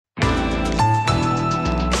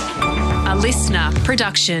listener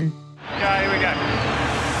production. Okay, here we go.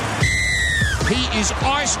 He is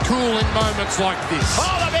ice cool in moments like this.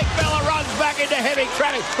 Oh, the big fella runs back into heavy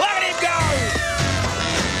traffic. Look at him go!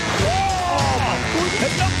 Oh,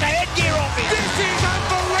 it knocked the headgear off him. This is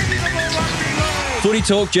unbelievable rugby league. Footy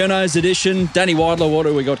Talk, Journos edition. Danny Weidler, what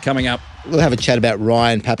do we got coming up? We'll have a chat about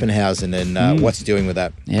Ryan Papenhuyzen and what's he doing with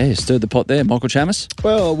that. Yeah, you stirred the pot there. Michael Chammas?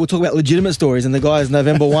 Well, we'll talk about legitimate stories and the guy's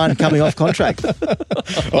November 1 coming off contract.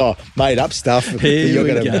 Oh, made up stuff that you're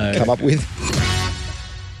going to come up with.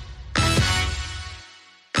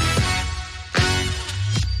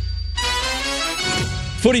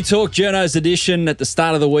 Footy Talk, Journos edition at the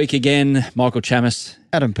start of the week again. Michael Chammas.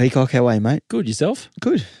 Adam Peacock, how are you, mate? Good, yourself?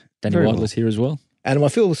 Good. Danny Very Weidler's well. here as well. Adam, I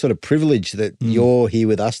feel sort of privileged that you're here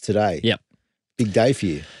with us today. Yep. Big day for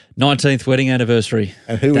you. 19th wedding anniversary.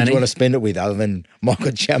 And who would Danny? you want to spend it with other than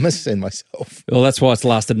Michael Chammas and myself? Well, that's why it's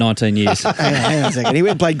lasted 19 years. Hang on a second. He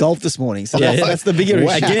went and played golf this morning, so Yeah. that's the bigger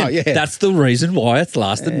Wow, issue. Again, yeah. that's the reason why it's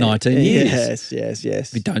lasted 19 years.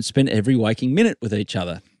 Yes. We don't spend every waking minute with each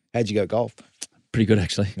other. How'd you go golf? Pretty good,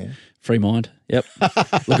 actually. Yeah. Free mind. Yep.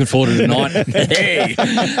 Looking forward to tonight. Hey.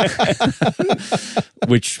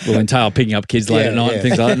 Which will entail picking up kids late at night and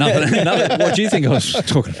things like that. Nothing, what do you think I was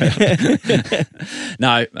talking about?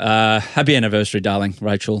 No, happy anniversary, darling,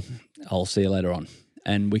 Rachel. I'll see you later on.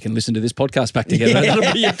 And we can listen to this podcast back together.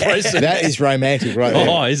 That'll be impressive. That is romantic, right there.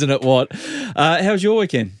 Oh, isn't it what? How was your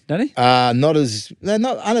weekend, Danny? Not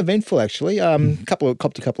uneventful actually. Copped a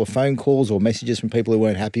couple of phone calls or messages from people who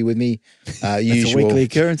weren't happy with me. Usual a weekly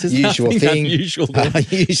occurrence, isn't it? Usual Nothing thing. unusual there.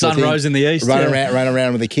 Usual Sun thing. rose in the east. Run yeah.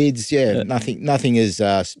 around with the kids. Yeah, nothing as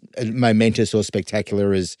momentous or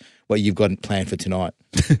spectacular as what you've got planned for tonight.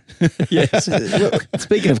 Yes. Look,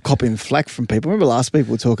 speaking of copping flack from people, remember last week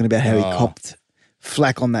we were talking about how he copped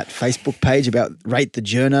flack on that Facebook page about Rate the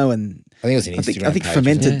Journo and I think it was an Instagram I think page,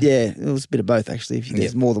 fermented. Yeah, it was a bit of both actually. If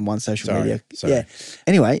there's more than one social media. Sorry. Yeah.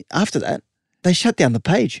 Anyway, after that, they shut down the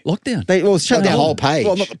page. Lockdown. They shut the down whole page.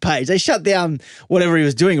 Well, not the page. They shut down whatever he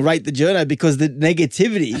was doing, Rate the Journo, because the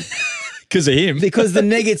negativity, Because of him. because the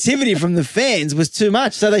negativity from the fans was too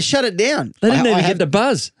much. So they shut it down. They didn't I even have- get the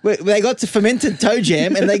buzz. They got to fermented toe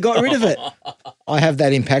jam and they got rid of it. I have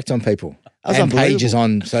that impact on people That's and unbelievable. pages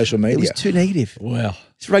on social media. It was too negative. Wow.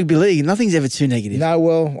 It's rugby league. Nothing's ever too negative. No,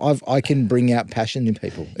 well, I can bring out passion in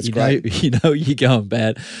people. It's great. You're going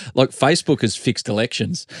bad. Like Facebook has fixed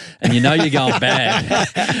elections, and you know you're going bad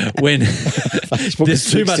when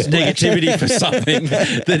there's too much fixed negativity for something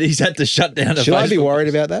that he's had to shut down. Should I be worried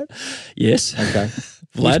about that? Yes. Okay.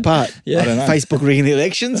 Which Vlad? part? Yeah. I don't know. Facebook rigging the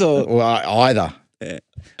elections or Well, either.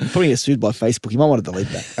 probably get sued by Facebook. You might want to delete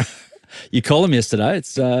that. Your column yesterday,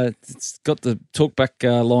 it's got the talkback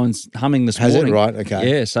lines humming this Has it? morning. Right,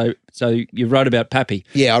 okay. Yeah, so you wrote about Pappy.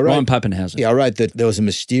 Yeah, I wrote. Ryan Papenhuyzen. Yeah, I wrote that there was a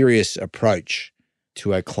mysterious approach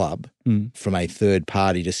to a club from a third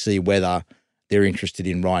party to see whether they're interested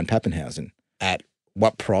in Ryan Papenhuyzen. At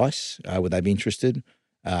what price would they be interested?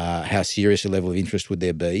 How serious a level of interest would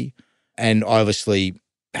there be? And I obviously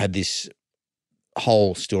had this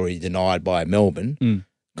whole story denied by Melbourne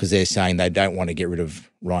because they're saying they don't want to get rid of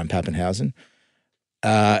Ryan Papenhuyzen.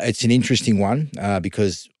 It's an interesting one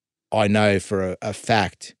because I know for a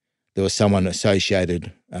fact there was someone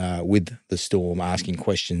associated with the Storm asking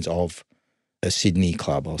questions of a Sydney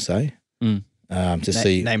club, I'll say, to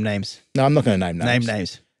see. Name names. No, I'm not going to name names. Name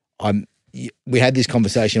names. We had this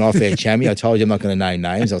conversation off air, Chammy. I told you I'm not going to name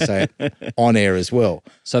names. I'll say it on air as well.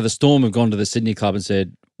 So the Storm have gone to the Sydney club and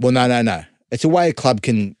said, Well, no. It's a way a club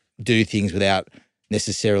can do things without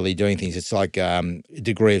necessarily doing things. It's like a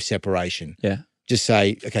degree of separation. yeah, Just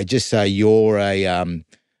say you're a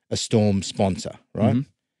Storm sponsor, right?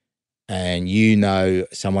 And you know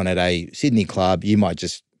someone at a Sydney club, you might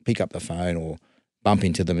just pick up the phone or bump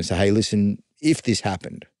into them and say, hey, listen, if this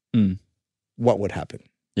happened, what would happen?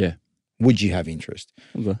 yeah. Would you have interest?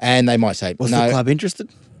 Okay. And they might say, Was no, the club interested?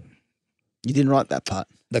 You didn't write that part.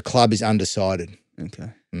 the club is undecided.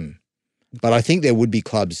 Okay. But I think there would be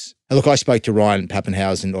clubs. Look, I spoke to Ryan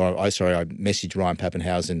Papenhuyzen, I messaged Ryan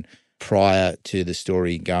Papenhuyzen prior to the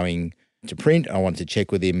story going to print. I wanted to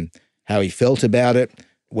check with him how he felt about it,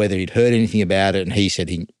 whether he'd heard anything about it, and he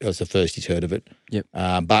said it was the first he's heard of it. Yep.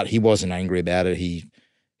 But he wasn't angry about it.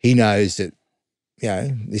 He knows that,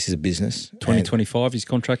 this is a business. 2025 his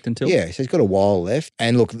contract until? Yeah, so he's got a while left.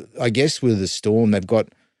 And look, I guess with the Storm, they've got,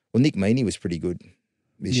 Nick Meaney was pretty good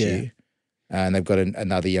this year. And they've got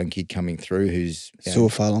another young kid coming through who's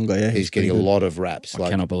Suafalonga, yeah. he's getting a lot of raps. I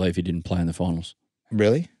cannot believe he didn't play in the finals.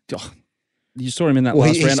 Really? You saw him in that Well,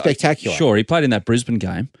 last he's round. spectacular. Sure, he played in that Brisbane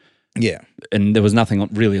game, Yeah. And there was nothing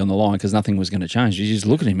really on the line because nothing was going to change. You just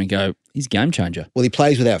look at him and go, he's game changer. Well, he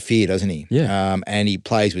plays without fear, doesn't he? Yeah. And he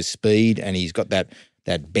plays with speed, and he's got that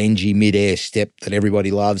Benji mid-air step that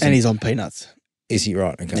everybody loves. And he's on peanuts. Is he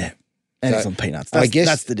right? Okay. Yeah. And So, he's on peanuts. I guess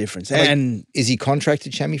That's the difference. Like, And is he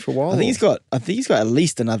contracted, Chammy, for a while? I think he's got at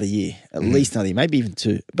least another year. At least another year, maybe even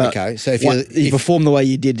 2. But Okay, so if you perform the way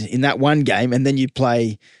you did in that one game, and then you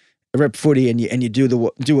play a rep footy and you do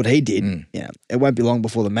what he did, it won't be long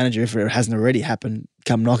before the manager, if it hasn't already happened,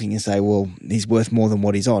 come knocking and say, well, he's worth more than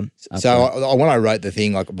what he's on. So when I wrote the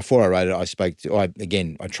thing, like before I wrote it,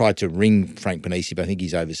 I tried to ring Frank Panisi, but I think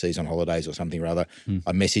he's overseas on holidays or something or other.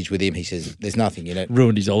 I messaged with him. He says, there's nothing in it.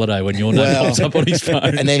 Ruined his holiday when your name pops up on his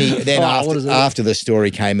phone. And then after the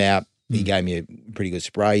story came out, he gave me a pretty good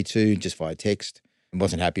spray too, just via text. I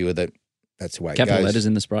wasn't happy with it. That's the way it goes. Capital letters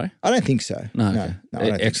in the spray? I don't think so. No. I don't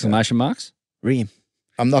think Exclamation marks? Ring him.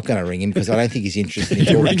 I'm not going to ring him because I don't think he's interested in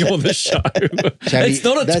talking. Ring him on the show. It's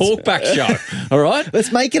not a talkback show, all right?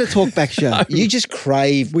 Let's make it a talkback show. You just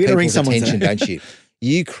crave We're gonna ring people's someone attention, today. don't you?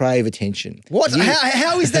 You crave attention. What?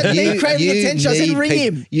 How is that me craving attention? I said ring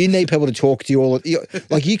him. You need people to talk to you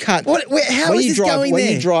like you can't. How is this going when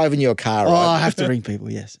there? you drive in your car, Oh, right? I have to ring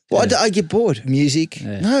people, yes. Well, I get bored. Music.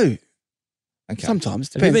 Yeah. No. Okay.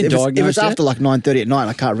 Sometimes. Have you been If diagnosed it's yet? after like 9:30 at night and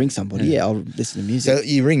I can't ring somebody, yeah, I'll listen to music. So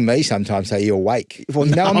you ring me sometimes, say you're awake. Well,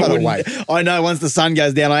 no, I'm I not wouldn't. awake. I know once the sun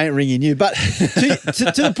goes down, I ain't ringing you. But to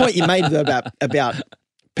the point you made about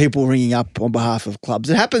people ringing up on behalf of clubs,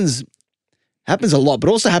 it happens a lot, but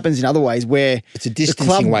also happens in other ways where It's a the distancing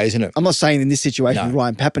club, way, isn't it? I'm not saying in this situation with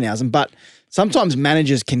Ryan Papenhuyzen, but sometimes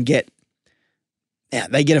managers can get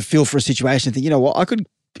a feel for a situation and think, you know what, I could,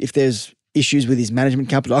 if there's issues with his management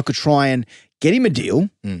company, I could try and get him a deal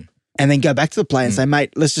and then go back to the player and say,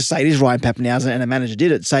 mate, let's just say it is Ryan Papenhuyzen and a manager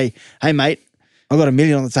did it. Say, hey, mate, I've got $1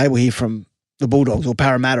 million on the table here from the Bulldogs or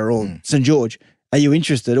Parramatta or St. George. Are you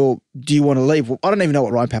interested or do you want to leave? Well, I don't even know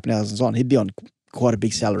what Ryan Papenhuyzen's on. He'd be on quite a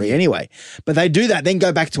big salary anyway. But they do that, then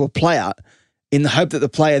go back to a player in the hope that the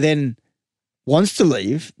player then wants to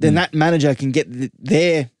leave, then that manager can get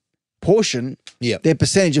their portion, their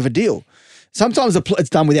percentage of a deal. Sometimes it's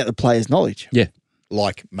done without the player's knowledge. Yeah.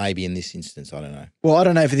 Like maybe in this instance, I don't know. Well, I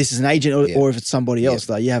don't know if this is an agent or if it's somebody else,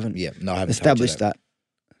 though. You haven't I haven't established told you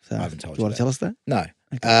that. So, I haven't told do you want to tell us that? No.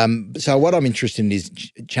 So what I'm interested in is,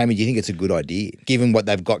 Chammy, do you think it's a good idea, given what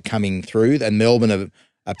they've got coming through? And Melbourne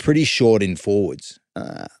are pretty short in forwards.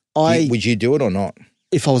 Would you do it or not?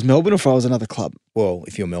 If I was Melbourne or if I was another club? Well,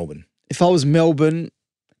 if you're Melbourne. If I was Melbourne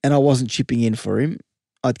and I wasn't chipping in for him,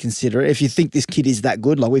 I'd consider it. If you think this kid is that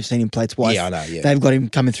good, like we've seen him play twice. Yeah, I know, yeah. They've got him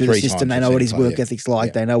coming through 3 the system. times They I've know seen what him his play, work yeah. ethic's like.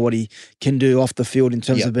 Yeah. They know what he can do off the field in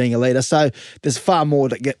terms of being a leader. So there's far more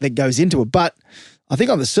that goes into it. But I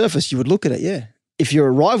think on the surface, you would look at it, yeah. If you're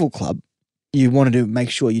a rival club, you want to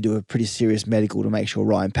make sure you do a pretty serious medical to make sure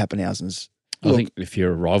Ryan Papenhuyzen's. I think if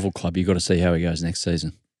you're a rival club, you've got to see how he goes next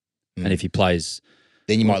season. And if he plays...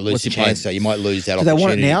 Then you might lose what's the he chance, playing? though. You might lose that Do they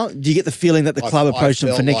opportunity. want it now? Do you get the feeling that the club approached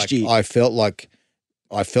them for next year? I felt like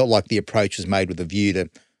the approach was made with a view to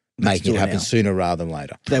making do it it happen now. sooner rather than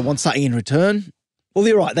later. Do they want something in return? Well,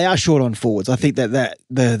 you're right. They are short on forwards. I think that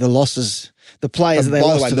the losses, the players that they By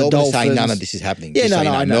the lost way, to the Melbourne Dolphins. are saying none of this is happening. Yeah, Just so you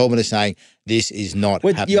I know. Melbourne are saying this is not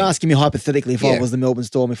happening. You're asking me hypothetically if I Yeah. was the Melbourne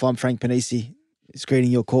Storm, if I'm Frank Panisi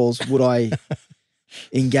screening your calls, would I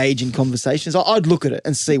engage in conversations? I'd look at it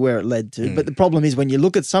and see where it led to. But the problem is when you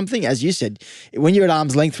look at something, as you said, when you're at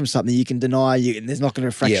arm's length from something, you can deny and there's not going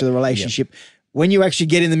to fracture the relationship. When you actually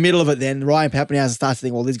get in the middle of it, then Ryan Papenhuyzen starts to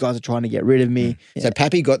think, well, these guys are trying to get rid of me. So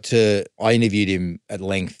Pappy I interviewed him at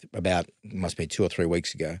length about, must be 2 or 3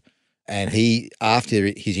 weeks ago. And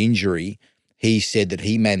after his injury, he said that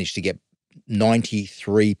he managed to get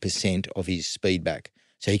 93% of his speed back.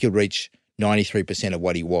 So he could reach 93% of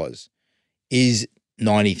what he was. Is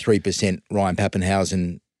 93% Ryan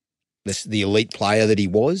Papenhuyzen the elite player that he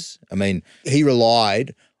was? I mean, he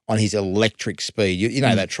relied on his electric speed. You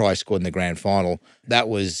know that try scored in the grand final. That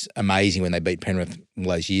was amazing when they beat Penrith all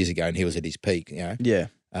those years ago and he was at his peak, you know. Yeah.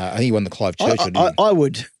 I think he won the Clive Churchill, didn't he? I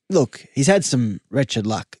would. Look, he's had some wretched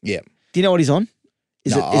luck. Yeah. Do you know what he's on?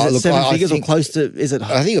 Is No, it look, 7 I figures think- or close to, is it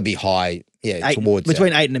I think it'll be high, towards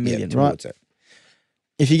between that. 8 and $1 million, Yeah, right? towards that.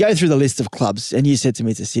 If you go through the list of clubs, and you said to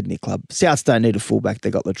me it's a Sydney club, Souths don't need a fullback.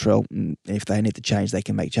 They got Latrell. And if they need to change, they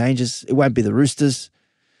can make changes. It won't be the Roosters.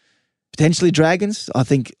 Potentially Dragons. I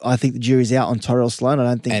think the jury's out on Tyrell Sloan. I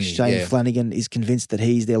don't think Shane Flanagan is convinced that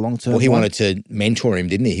he's their long-term. Well, he one. wanted to mentor him,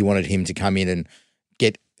 didn't he? He wanted him to come in and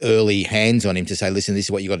get early hands on him to say, listen, this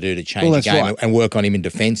is what you got to do to change the game and work on him in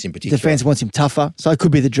defence in particular. Defence wants him tougher. So it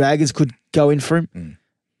could be the Dragons could go in for him.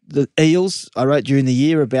 The Eels, I wrote during the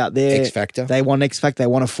year about their X factor. They want X factor. They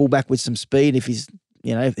want a fullback with some speed. If he's,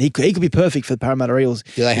 he could be perfect for the Parramatta Eels.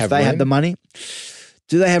 Do they have if they room? have the money?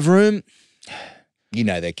 Do they have room? You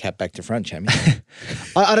know they're capped back to front, Chammy.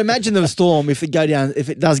 I'd imagine the Storm, if it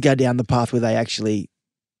does go down the path where they actually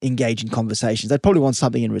engage in conversations, they'd probably want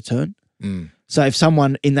something in return. So if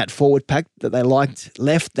someone in that forward pack that they liked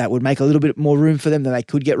left, that would make a little bit more room for them, then they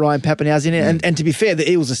could get Ryan Papenhuyzen in it. And to be fair, the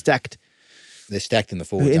Eels are stacked. They're stacked in the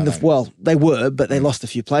forwards. Well, they were, but they lost a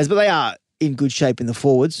few players. But they are in good shape in the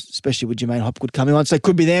forwards, especially with Jermaine Hopgood coming on. So it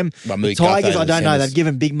could be them. The Tigers, I don't know. They've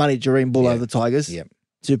given big money to Jareen Bull over the Tigers. Yep.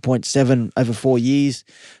 2.7 over 4 years.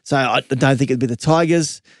 So I don't think it'd be the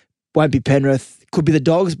Tigers. Won't be Penrith. Could be the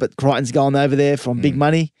Dogs, but Crichton's going over there from big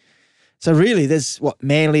money. So really, there's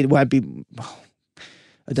Manly won't be.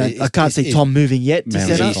 I can't see Tom moving yet to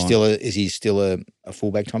centre. Is he still a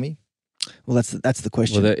fullback, Tommy? Well, that's the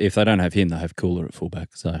question. Well, if they don't have him, they have Cooler at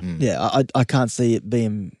fullback. So yeah, I can't see it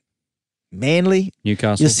being Manly.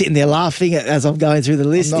 Newcastle. You're sitting there laughing as I'm going through the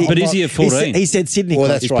list. But is he at 14? He said Sydney. Well,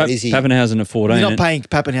 that's right. Is he? Pappenhausen at 14. He's not paying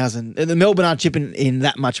Pappenhausen. The Melbourne aren't chipping in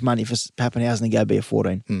that much money for Pappenhausen to go be a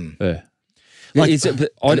 14. Yeah. I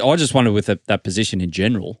just wonder with that position in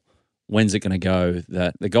general, when's it going to go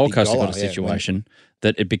that the Gold Coast have got a situation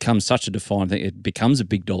that it becomes such a defined thing, it becomes a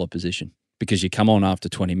big dollar position because you come on after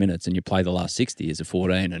 20 minutes and you play the last 60 as a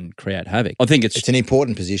 14 and create havoc. I think it's an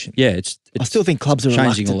important position. Yeah, it's I still think clubs are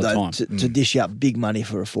changing all reluctant the time to dish out big money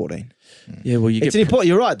for a 14. Yeah, well, it's an important.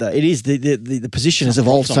 You're right though. It is the position has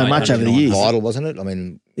evolved so much over the years. Vital, wasn't it? I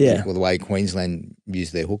mean, the way Queensland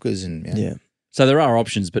used their hookers and So there are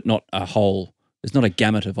options, but not a whole. There's not a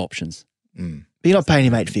gamut of options. But you're not paying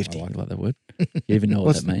him $850. I like that word. You even know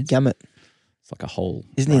what that means? Gamut. It's like a whole.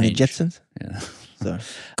 Isn't range. he in the Jetsons? Yeah. So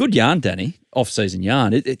good yarn, Danny. Off-season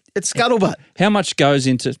yarn. It's scuttlebutt. How much goes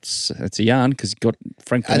into it's a yarn because you've got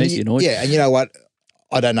Frank Panisi annoyed. Yeah, and you know what?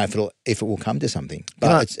 I don't know if it will come to something,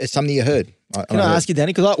 but it's something you heard. Can I ask you,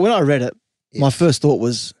 Danny? Because when I read it, my first thought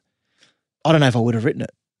was, I don't know if I would have written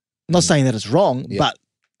it. I'm not saying that it's wrong, but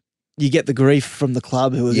you get the grief from the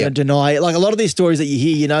club who are going to deny it. Like a lot of these stories that you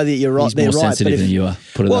hear, you know that you're right. He's more sensitive than you are.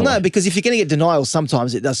 Because if you're going to get denial,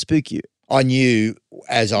 sometimes it does spook you. I knew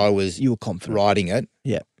as I was you were confident writing it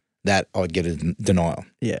that I'd get a denial.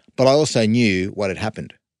 Yeah. But I also knew what had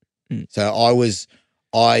happened. So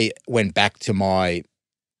I went back to my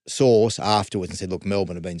source afterwards and said, look,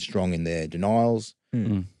 Melbourne have been strong in their denials.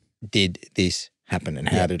 Did this happen and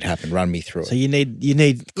how did it happen? Run me through it. So you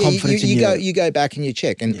need confidence in you. You go back and you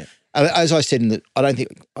check. And as I said I don't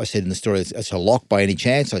think I said in the story it's a lock by any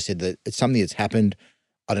chance. I said that it's something that's happened.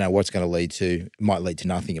 I don't know what's going to lead to. It might lead to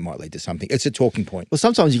nothing. It might lead to something. It's a talking point. Well,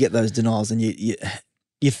 sometimes you get those denials and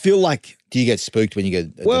you feel like... Do you get spooked when you get a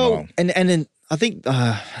denial? And then I think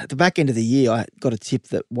at the back end of the year, I got a tip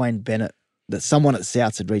that Wayne Bennett, that someone at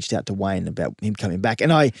Souths had reached out to Wayne about him coming back.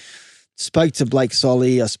 And I spoke to Blake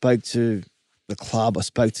Solly. I spoke to the club. I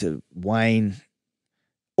spoke to Wayne.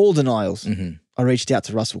 All denials. I reached out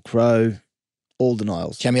to Russell Crowe. All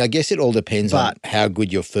denials. Jamie, I guess it all depends on how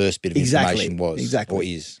good your first bit of information was or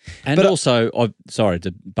is. And also, sorry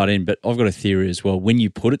to butt in, but I've got a theory as well. When you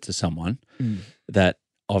put it to someone that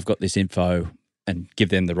I've got this info and give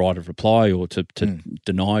them the right of reply or to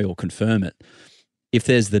deny or confirm it, if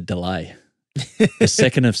there's the delay, the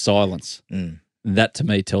second of silence, that to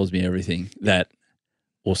me tells me everything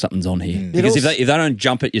or something's on here. Because if they don't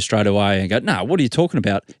jump at you straight away and go, no, what are you talking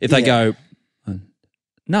about? If they go,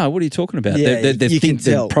 no, what are you talking about? Yeah,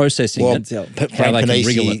 they're processing it. Frank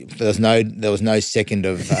Panisi, there was no second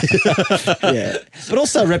of... But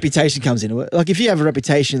also reputation comes into it. Like if you have a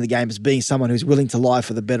reputation in the game as being someone who's willing to lie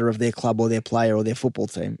for the better of their club or their player or their football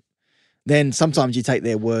team, then sometimes you take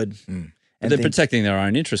their word. And they're protecting their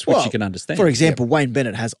own interests, which you can understand. For example, Wayne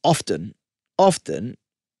Bennett has often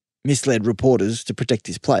misled reporters to protect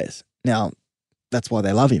his players. Now, that's why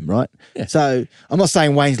they love him, right? Yeah. So I'm not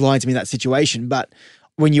saying Wayne's lying to me in that situation, but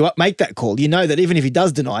when you make that call, you know that even if he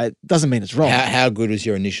does deny it, doesn't mean it's wrong. How good was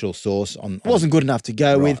your initial source on? It wasn't good enough to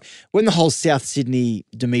go with. When the whole South Sydney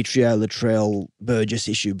Demetrio, Latrell, Burgess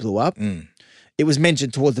issue blew up, it was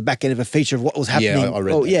mentioned towards the back end of a feature of what was happening. Yeah, I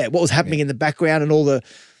read that. What was happening in the background and all the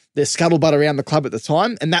scuttlebutt around the club at the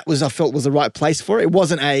time. And that was, I felt, was the right place for it. It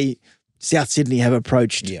wasn't a South Sydney have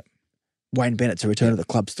approached Wayne Bennett to return to the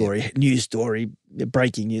club story, news story,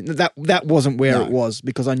 breaking news. That wasn't where it was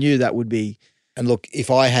because I knew that would be. And look, if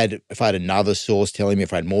I had another source telling me,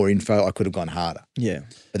 if I had more info, I could have gone harder. Yeah.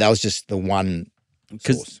 But that was just the one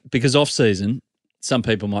source. Because off season, some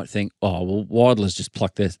people might think, oh, well, Weidler's just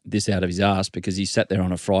plucked this out of his ass because he sat there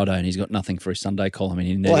on a Friday and he's got nothing for his Sunday column and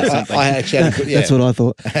he needed something. I actually had a good, That's what I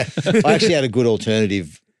thought. I actually had a good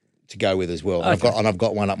alternative to go with as well. Okay. I've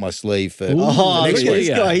got one up my sleeve for next week.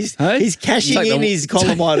 This guy. He's cashing in his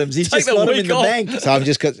column items. He's just got them in the bank. So I've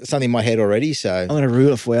just got something in my head already. So I'm going to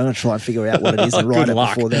rule it for you. I'm going to try and figure out what it is and write it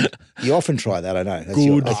before then. You often try that, I know.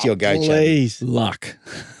 That's your go-to. Please. Luck.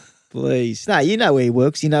 Please. No, you know where he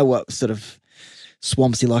works. You know what sort of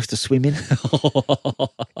swamps he likes to swim in.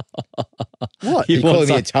 What? You're calling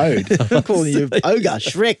me a toad. I'm calling you ogre,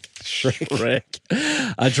 Shrek.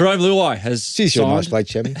 Jerome Luai has signed. You're a nice bloke,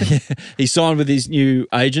 Chevy. He signed with his new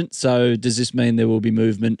agent. So does this mean there will be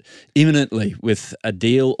movement imminently with a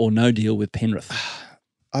deal or no deal with Penrith?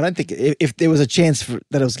 I don't think if there was a chance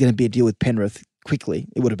that it was going to be a deal with Penrith quickly,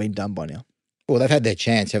 it would have been done by now. Well, they've had their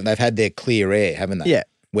chance. They've had their clear air, haven't they? Yeah.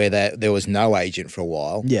 Where there was no agent for a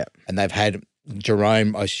while. Yeah. And they've had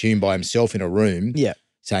Jerome, I assume, by himself in a room. Yeah.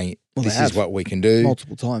 Saying, this is what we can do.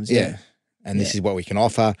 Multiple times, yeah. And this is what we can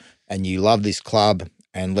offer. And you love this club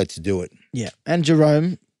and let's do it. Yeah. And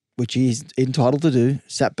Jerome, which he's entitled to do,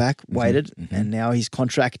 sat back, waited, and now his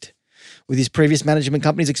contract with his previous management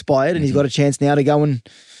company's expired and he's got a chance now to go and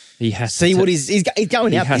see what he's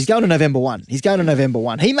going out. He's going to November 1. He's going to November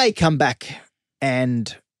 1. He may come back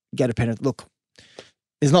and go to Penrith. Look,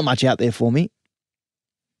 there's not much out there for me.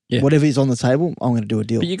 Yeah. Whatever is on the table, I'm going to do a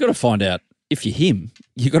deal. But you've got to find out, if you're him,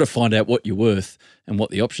 you've got to find out what you're worth and what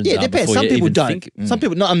the options are. Yeah, it depends. Some people don't. Some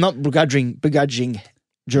people, no, I'm not begrudging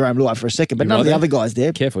Jerome Luai for a second, but none of the other guys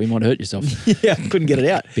there. Careful, you might hurt yourself. Yeah, couldn't get it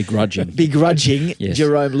out. Begrudging yes.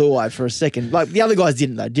 Jerome Luai for a second. Like the other guys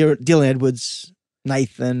didn't though. Dylan Edwards,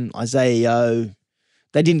 Nathan, Isaiah Yeo,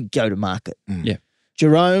 they didn't go to market. Yeah.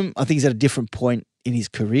 Jerome, I think he's at a different point in his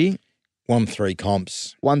career. 1-3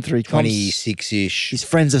 comps. 26-ish. His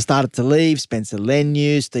friends have started to leave. Spencer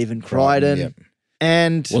Leniu, Stephen Crichton.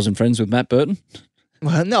 And wasn't friends with Matt Burton?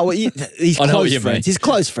 Well, no, he's close friends. His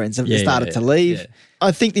close friends have started to leave. Yeah.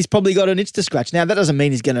 I think he's probably got an itch to scratch. Now, that doesn't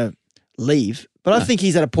mean he's going to leave, but I think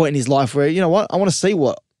he's at a point in his life where, you know what, I want to see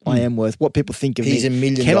what I am worth, what people think of me. He's $1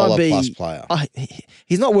 million plus player.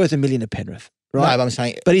 He's not worth $1 million at Penrith, right? No, but I'm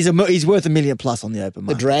saying... But he's worth $1 million plus on the open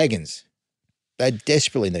market. The Dragons, they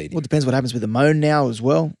desperately need him. Well, it depends what happens with the Moan now as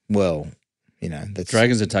well. Well... You know,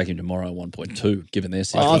 Dragons are taking him tomorrow at 1.2, given their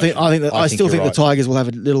situation. I still think the Tigers will have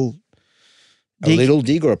a little dig. A little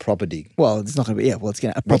dig or a proper dig? Well, it's not going to be. Yeah, well, it's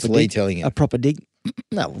going to a proper What's Lee dig. telling you? A proper dig.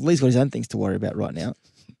 No, Lee's got his own things to worry about right now.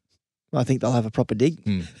 I think they'll have a proper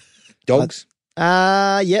dig. Dogs?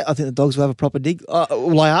 Yeah, I think the Dogs will have a proper dig.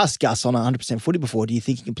 Well, I asked Gus on 100% footy before, do you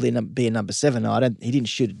think he can be a number 7? No, he didn't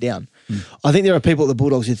shoot it down. I think there are people at the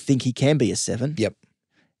Bulldogs who think he can be a 7. Yep.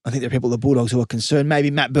 I think there are people at the Bulldogs who are concerned maybe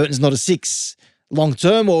Matt Burton's not a 6 long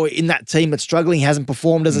term, or in that team that's struggling, hasn't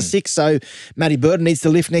performed as a 6, so Matty Burton needs to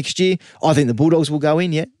lift next year. I think the Bulldogs will go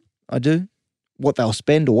in, yeah, I do. What they'll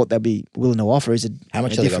spend or what they'll be willing to offer is how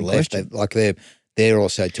much have they got left? They're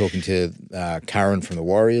also talking to Curran from the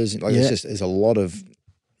Warriors. It's there's a lot of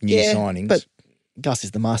new signings. But Gus is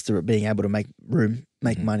the master at being able to make room,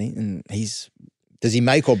 make money, and does he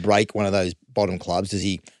make or break one of those bottom clubs? Does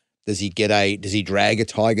he drag a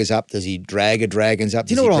Tigers up? Does he drag a Dragons up?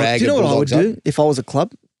 Do you know what I would do if I was a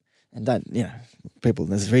club? And people,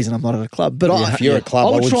 there's a reason I'm not at a club. But if you're a club,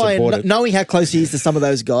 I would try support it. Knowing how close he is to some of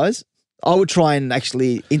those guys, I would try and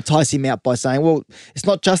actually entice him out by saying, well, it's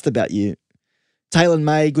not just about you. Taylor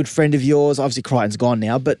May, good friend of yours, obviously Crichton's gone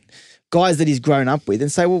now, but guys that he's grown up with,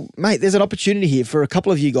 and say, well, mate, there's an opportunity here for a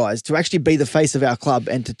couple of you guys to actually be the face of our club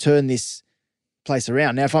and to turn this place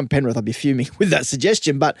around. Now, if I'm Penrith, I'd be fuming with that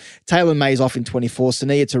suggestion, but Taylor May's off in 24,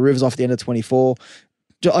 Sania Taruva's off at the end of 24.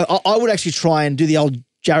 I would actually try and do the old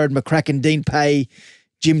Jared McCracken, Dean Pay,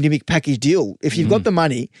 Jim Dimmick package deal. If you've got the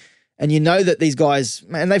money and you know that these guys,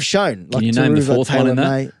 and they've shown, like Can you Taruva, name the fourth Taylor one in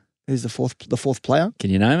May, that? Who's the fourth player?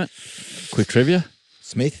 Can you name it? Quick trivia.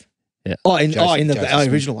 Smith. Yeah. In the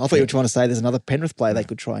original. I thought you were trying to say there's another Penrith player they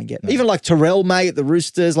could try and get. No. Even like Terrell May at the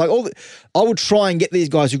Roosters, I would try and get these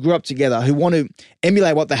guys who grew up together, who want to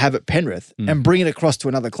emulate what they have at Penrith and bring it across to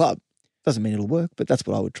another club. Doesn't mean it'll work, but that's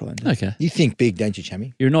what I would try and do. Okay. You think big, don't you,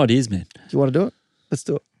 Chammy? You're an ideas man. Do you want to do it? Let's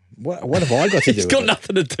do it. What have I got to do? It's got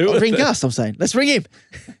nothing to do with it. Ring Gus, I'm saying. Let's ring him.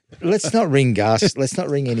 Let's not ring Gus. Let's not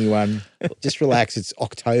ring anyone. Just relax. It's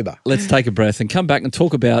October. Let's take a breath and come back and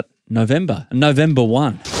talk about November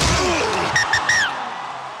 1.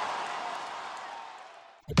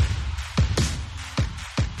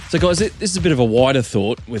 So, guys, this is a bit of a wider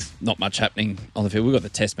thought with not much happening on the field. We've got the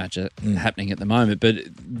test match happening at the moment, but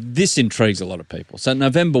this intrigues a lot of people. So,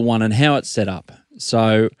 November 1 and how it's set up.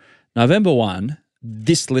 So, November 1,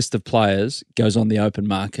 this list of players goes on the open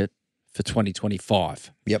market for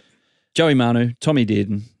 2025. Yep. Joey Manu, Tommy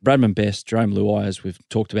Dearden, Bradman Best, Jerome Luai, as we've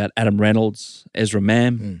talked about, Adam Reynolds, Ezra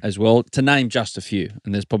Mam as well, to name just a few.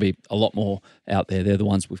 And there's probably a lot more out there. They're the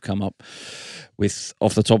ones we've come up with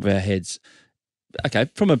off the top of our heads. Okay,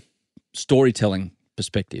 from a storytelling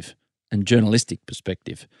perspective and journalistic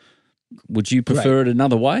perspective, would you prefer it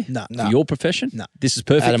another way? No. For your profession? No. This is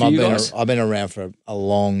perfect Adam, for you guys? I've been around for a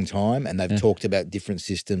long time, and they've talked about different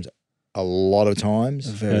systems a lot of times.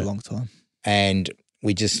 A very long time. And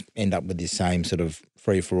we just end up with this same sort of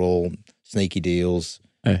free-for-all, sneaky deals,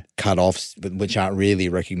 cut-offs, which aren't really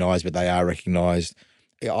recognised, but they are recognised.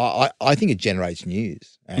 I think it generates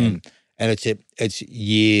news, and it's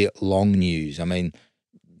year-long news. I mean,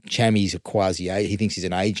 Chammy's a quasi-agent. He thinks he's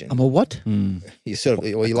an agent. I'm a what? You're sort of,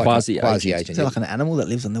 well, you're like Quasi-agent. a quasi-agent. Is that like an animal that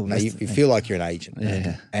lives on the west? You feel like you're an agent.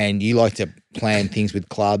 Yeah. And you like to plan things with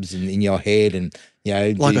clubs and in your head and,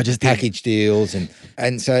 Like I just did. package deals. And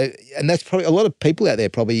that's probably, a lot of people out there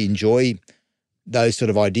probably enjoy those sort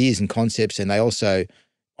of ideas and concepts. And they also,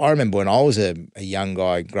 I remember when I was a young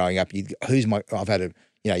guy growing up, you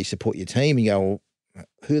support your team and you go, well,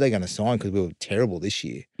 who are they going to sign? Because we were terrible this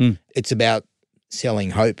year. It's about selling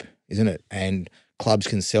hope, isn't it? And clubs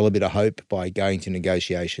can sell a bit of hope by going to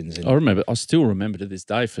negotiations. And I still remember to this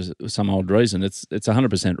day for some old reason. It's 100%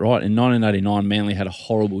 right. In 1989, Manly had a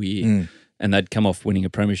horrible year and they'd come off winning a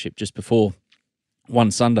premiership just before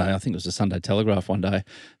one Sunday. I think it was the Sunday Telegraph one day.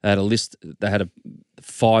 They had a list. They had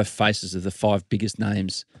 5 faces of the 5 biggest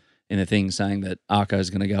names in the thing saying that Arco's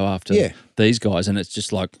going to go after these guys. And it's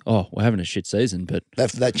just like, oh, we're having a shit season. But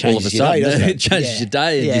that all of a changes your sudden, day, doesn't it? it changes your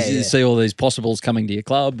day. And you see all these possibles coming to your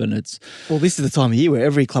club and it's... Well, this is the time of year where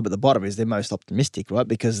every club at the bottom is their most optimistic, right?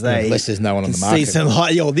 Because they... Unless there's no one on the can market. see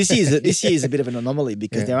some this year's a bit of an anomaly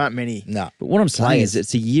because there aren't many... No. But what I'm saying is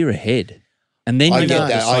it's a year ahead. And then I you get know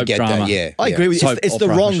that. the soap drama. Yeah. I agree with you. It's the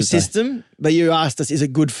opera, I wrong should say. system, but you asked us, is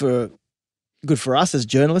it good for us as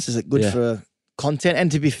journalists? Is it good for content?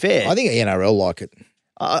 And to be fair... I think the NRL like it.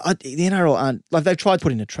 The NRL aren't... Like, they've tried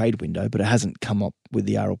putting a trade window, but it hasn't come up with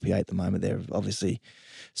the RLPA at the moment. They've obviously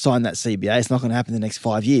signed that CBA. It's not going to happen in the next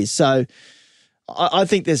 5 years. So I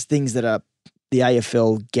think there's things that the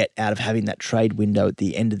AFL get out of having that trade window at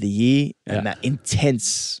the end of the year and that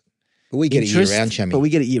intense... But we get interest, it year round, Chammy. But we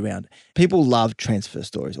get it year round. People love transfer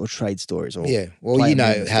stories or trade stories. Or Well, player you know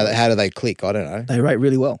movement how stories. do they click? I don't know. They rate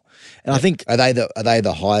really well, and I think Are they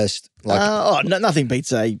the highest? nothing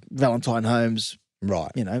beats a Valentine Holmes,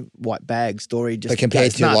 Right. white bag story. Just But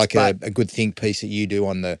compared goes to nuts, like but- a good think piece that you do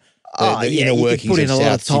on the inner you workings can put in of a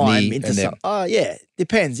lot of South time Sydney into and some.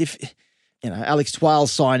 Depends if Alex Twile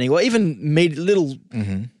signing or even little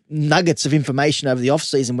nuggets of information over the off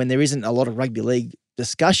season when there isn't a lot of rugby league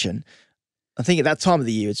discussion. I think at that time of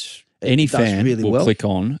the year, Any does fan really will well. click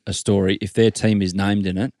on a story if their team is named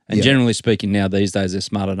in it. And generally speaking, now these days they're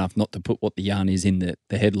smart enough not to put what the yarn is in the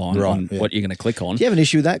headline on what you're going to click on. Do you have an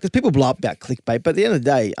issue with that? Because people blow up about clickbait, but at the end of the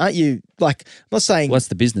day, aren't you like? I'm not saying What's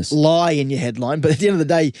the business? lie in your headline, but at the end of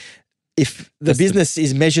the day, if the business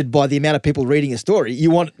is measured by the amount of people reading a story,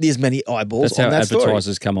 you want as many eyeballs That's on how that story.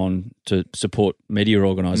 advertisers come on to support media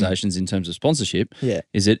organisations in terms of sponsorship. Yeah.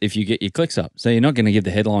 Is that if you get your clicks up, so you're not going to give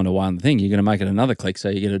the headline to one thing, you're going to make it another click, so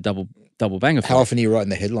you get a double banger. How often are you writing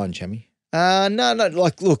the headline, Chammy? No.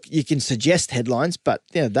 Like, look, you can suggest headlines, but at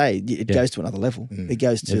the end of the day, it goes to another level. It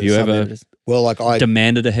goes to Have you some ever- editors. Well, like I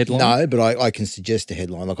demanded a headline? No, but I can suggest a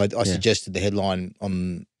headline. Like I suggested the headline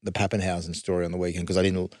on the Papenhuyzen story on the weekend because I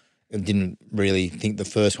didn't really think the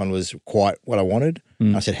first one was quite what I wanted.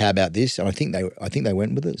 I said, "How about this?" And I think they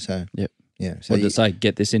went with it. So Yep. yeah. So What did it say?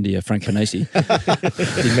 Get this into your Frank Panisi.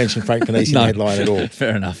 didn't mention Frank Panisi in the headline at all.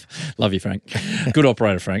 Fair enough. Love you, Frank. Good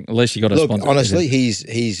operator, Frank. At least you got a Look, sponsor. honestly,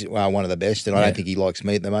 he's one of the best, and I don't think he likes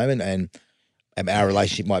me at the moment. And our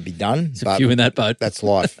relationship might be done. There's a but few in that boat. That's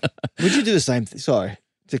life. Would you do the same thing? Sorry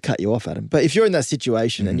to cut you off, Adam. But if you're in that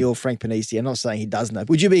situation and you're Frank Panisi, I'm not saying he does know,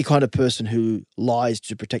 would you be the kind of person who lies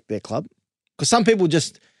to protect their club? Because some people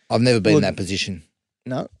just... I've never been in that position.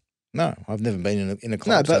 No? No, I've never been in a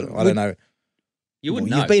club. No, but so I don't know. You wouldn't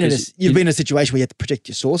Well, know. you've been in a situation where you have to protect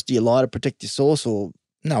your source. Do you lie to protect your source or...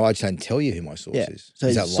 No, I just don't tell you who my source is. So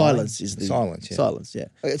Is that silence lying? is the... Silence, yeah. Silence, yeah.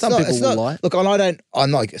 It's Some not- people it's will not- lie. Look,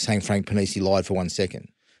 I'm not saying Frank Panisi lied for 1 second.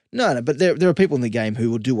 No, but there are people in the game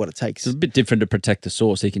who will do what it takes. It's a bit different to protect the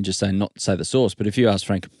source. He can just not say the source. But if you ask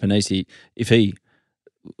Frank Panisi,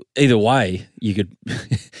 either way, you could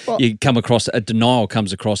you come across a denial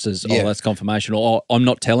comes across as that's confirmation, or I'm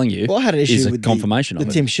not telling you. Well, I had an issue with confirmation the of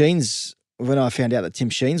it. Tim Sheens when I found out that Tim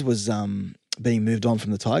Sheens was being moved on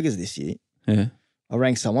from the Tigers this year. Yeah. I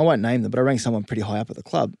rang someone. I won't name them, but I rang someone pretty high up at the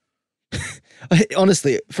club.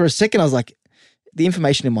 Honestly, for a second, I was like, the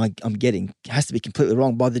information I'm getting has to be completely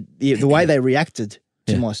wrong by the way they reacted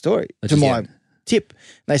to my story, my tip. And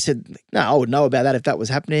they said, no, I would know about that if that was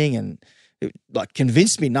happening, and it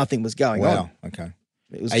convinced me nothing was going on. Wow, okay.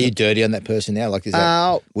 Are you dirty on that person now? Like,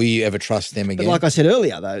 will you ever trust them again? But like I said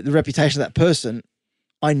earlier, though, the reputation of that person,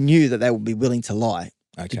 I knew that they would be willing to lie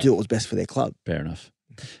to do what was best for their club. Fair enough.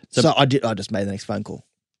 So I just made the next phone call.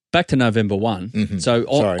 Back to November 1. Mm-hmm. So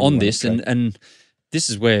on this, and this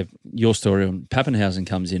is where your story on Papenhuyzen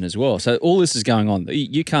comes in as well. So all this is going on.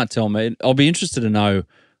 You can't tell me. I'll be interested to know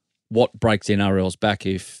what breaks NRL's back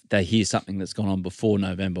if they hear something that's gone on before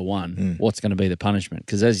November 1. What's going to be the punishment?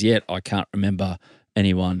 Because as yet, I can't remember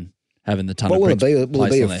anyone having the ton of bricks. Will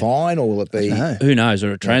it be a fine, or will it be... Who knows,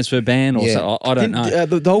 or a transfer ban or so? I don't know.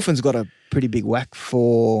 The Dolphins got a pretty big whack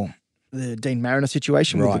for the Dean Mariner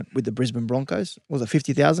situation with the Brisbane Broncos. Was it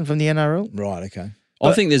 50,000 from the NRL? Right, okay.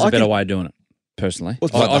 I think there's a better way of doing it, personally.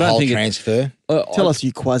 I don't think transfer. Tell us,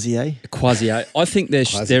 you Quasi-A. Quasi-A. I think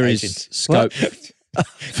there is scope...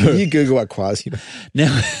 Can you Google what quasi?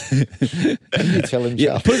 Now, can you tell him?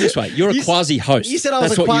 Put it this way: you're a quasi-host. You said I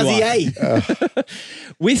was a quasi-A.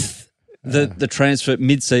 With the transfer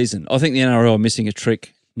mid-season, I think the NRL are missing a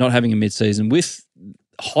trick, not having a mid-season with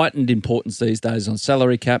heightened importance these days on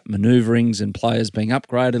salary cap, manoeuvrings, and players being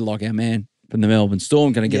upgraded. Like our man from the Melbourne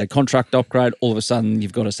Storm going to get a contract upgrade. All of a sudden,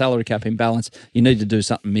 you've got a salary cap imbalance. You need to do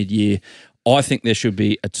something mid-year. I think there should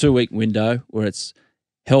be a 2-week window where it's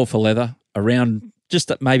hell for leather around.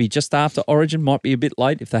 Maybe just after Origin, might be a bit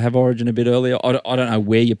late if they have Origin a bit earlier. I don't know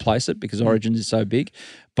where you place it because Origin is so big,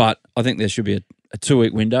 but I think there should be a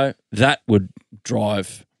 2-week window. That would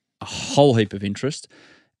drive a whole heap of interest,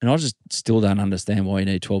 and I just still don't understand why you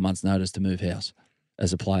need 12 months' notice to move house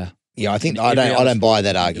as a player. Yeah, I think I don't buy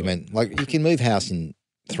that argument. Like, you can move house in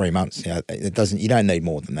 3 months. It doesn't. You don't need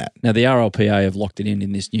more than that. Now the RLPA have locked it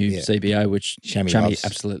in this new CBA, which Chammy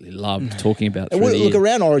absolutely loved talking about. Look,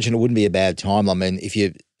 around Origin, it wouldn't be a bad time. I mean, if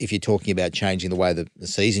you're talking about changing the way the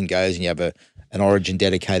season goes, and you have an Origin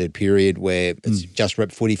dedicated period where it's just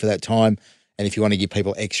rep footy for that time, and if you want to give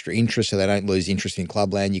people extra interest so they don't lose interest in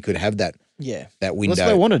clubland, you could have that. Yeah, that window. That's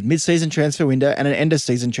what they wanted: mid-season transfer window and an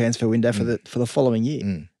end-of-season transfer window for the following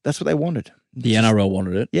year. That's what they wanted. The NRL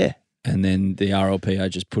wanted it. Yeah. And then the RLPA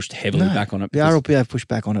just pushed heavily back on it. The RLPA pushed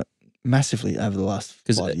back on it massively over the last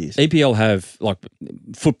 5 years. EPL have, like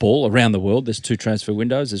football around the world, there's 2 transfer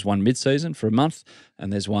windows. There's one mid-season for a month,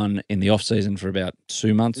 and there's one in the off-season for about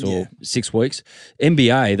 2 months or 6 weeks.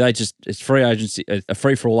 NBA, it's free agency, a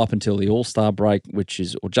free-for-all up until the All-Star break,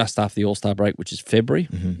 or just after the All-Star break, which is February,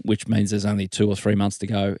 which means there's only 2 or 3 months to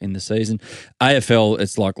go in the season. AFL,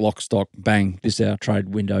 it's like lock, stock, bang, this is our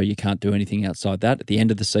trade window. You can't do anything outside that at the end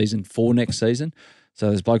of the season for next season. So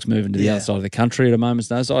there's blokes moving to the other side of the country at a moment's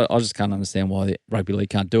notice. I just can't understand why the rugby league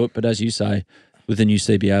can't do it. But as you say, with the new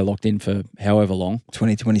CBA locked in for however long,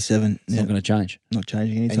 2027, it's not going to change. Not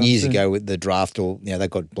changing anytime And years soon. ago with the draft, they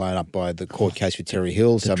got blown up by the court case with Terry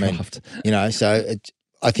Hill. So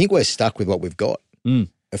I think we're stuck with what we've got. It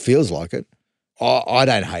feels like it. I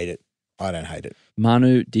don't hate it.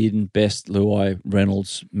 Manu, Dearden, Best, Luai,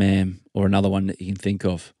 Reynolds, Mam, or another one that you can think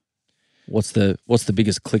of. What's the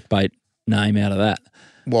biggest clickbait name out of that?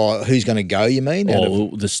 Well, who's going to go, you mean?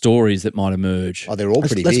 Or the stories that might emerge. Oh, they're all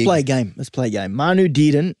pretty big. Let's play a game. Manu,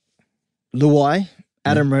 Dearden, Luai,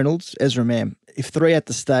 Adam Reynolds, Ezra Mam. If 3 had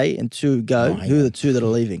to stay and 2 go, who are the 2 that are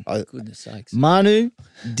leaving? Goodness sakes. Manu,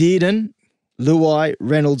 Dearden, Luai,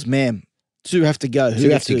 Reynolds, Mam. 2 have to go. Who 2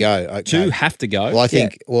 have to go. Okay. 2 have to go.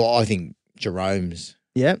 Well, I think Jerome's.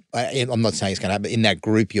 Yeah. I'm not saying it's going to happen, but in that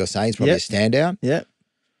group you're saying it's probably a standout. Yeah.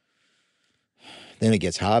 Then it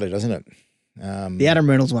gets harder, doesn't it? The Adam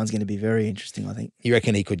Reynolds one's going to be very interesting, I think. You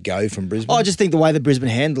reckon he could go from Brisbane? I just think the way the Brisbane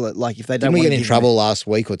handle it, like if they don't Didn't we want get in trouble last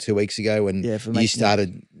week or 2 weeks ago when you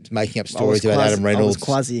started making up stories about Adam Reynolds?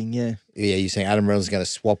 I was quasiing, yeah. Yeah, you're saying Adam Reynolds is going to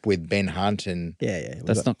swap with Ben Hunt and... Yeah.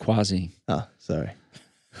 That's not quasi. Oh, sorry.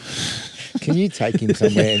 Can you take him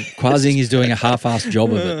somewhere? Quasiing is doing a half-assed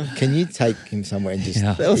job of it. Can you take him somewhere and just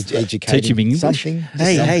educate teach him English? Something?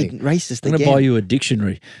 Hey, racist I'm going to buy you a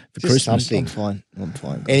dictionary for just Christmas. Something. I'm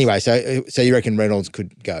fine. Guys. Anyway, so you reckon Reynolds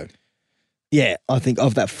could go? Yeah, I think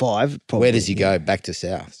of that 5, probably. Where does he go? Back to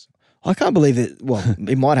South? I can't believe it. Well,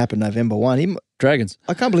 it might happen November 1. Dragons.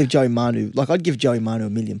 I can't believe Joey Manu. Like, I'd give Joey Manu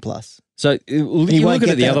 $1 million plus. So you look at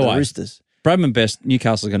it the other way. Bradman Best,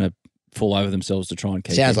 Newcastle's going to fall over themselves to try and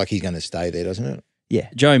keep Sounds him. like he's going to stay there, doesn't it? Yeah.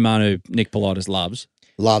 Joey Manu, Nick Politis loves.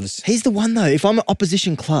 He's the one, though. If I'm an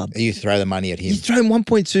opposition club, You throw the money at him. you throw him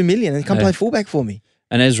 $1.2 million and come play fullback for me.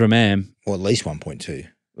 And Ezra Mam. Or at least 1.2.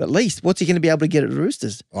 At least. What's he going to be able to get at the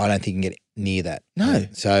Roosters? I don't think he can get near that. No.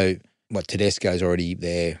 So, Tedesco's already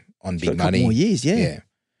there. on Got a big couple money. more years, yeah. Yeah.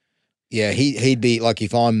 Yeah, he'd be like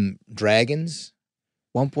if I'm Dragons,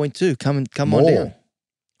 1.2. Come more. on down.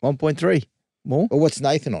 1.3. More? Well, what's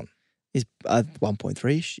Nathan on? He's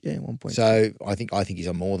 1.3-ish. Yeah, 1.3. So I think he's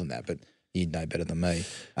on more than that, but you'd know better than me.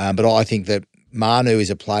 But I think that Manu is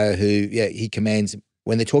a player who, he commands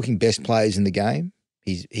when they're talking best players in the game.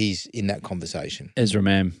 He's in that conversation. Ezra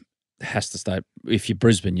Mam has to stay. If you're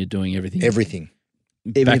Brisbane, you're doing everything. Everything.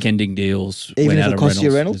 Back-ending deals. Even when if it Adam costs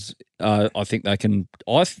you Reynolds I think they can.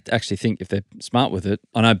 actually think if they're smart with it,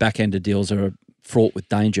 I know back-ended deals are fraught with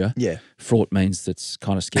danger. Yeah. Fraught means that's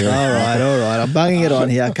kind of scary. All right. I'm bunging it on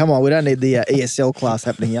here. Come on, we don't need the ESL class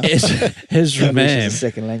happening here. Ezra English Mam, is a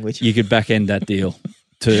second language. you could back-end that deal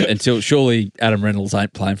until surely Adam Reynolds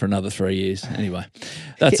ain't playing for another 3 years. Anyway,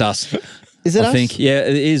 that's us. Is it I us? think, yeah,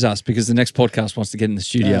 it is us because the next podcast wants to get in the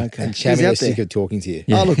studio. Okay. And He's Chammy out is sick there. of talking to you.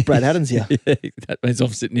 Oh, look, Brad Haddon's here. Yeah, that means I'm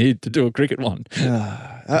sitting here to do a cricket one.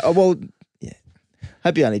 Well, yeah.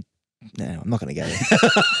 Hope you only. No, I'm not going to go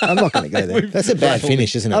there. I'm not going to go there. That's a bad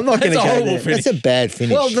finish, isn't it? I'm not going to That's a go horrible there. finish. That's a bad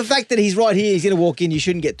finish. Well, the fact that he's right here, he's going to walk in. You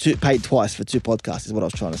shouldn't get paid twice for 2 podcasts. Is what I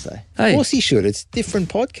was trying to say. of Hey, course he should. It's different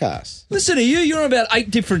podcasts. listen to you. You're on about 8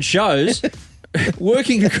 different shows,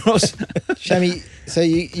 working across. Shammy, so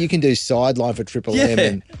you can do sideline for Triple M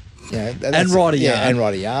and And write a yarn. and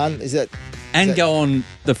write a yarn. Is that And go on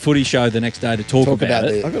the footy show the next day to talk about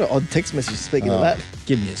it. the- I got an odd text message speaking of that.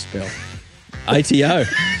 Give me a spell. ATO. at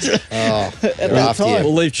that time.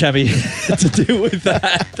 We'll leave Chabby to deal with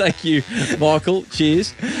that. Thank you, Michael.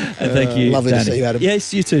 Cheers. And thank you, lovely to Danny. see you, Adam.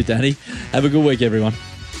 Yes, you too, Danny. Have a good week, everyone.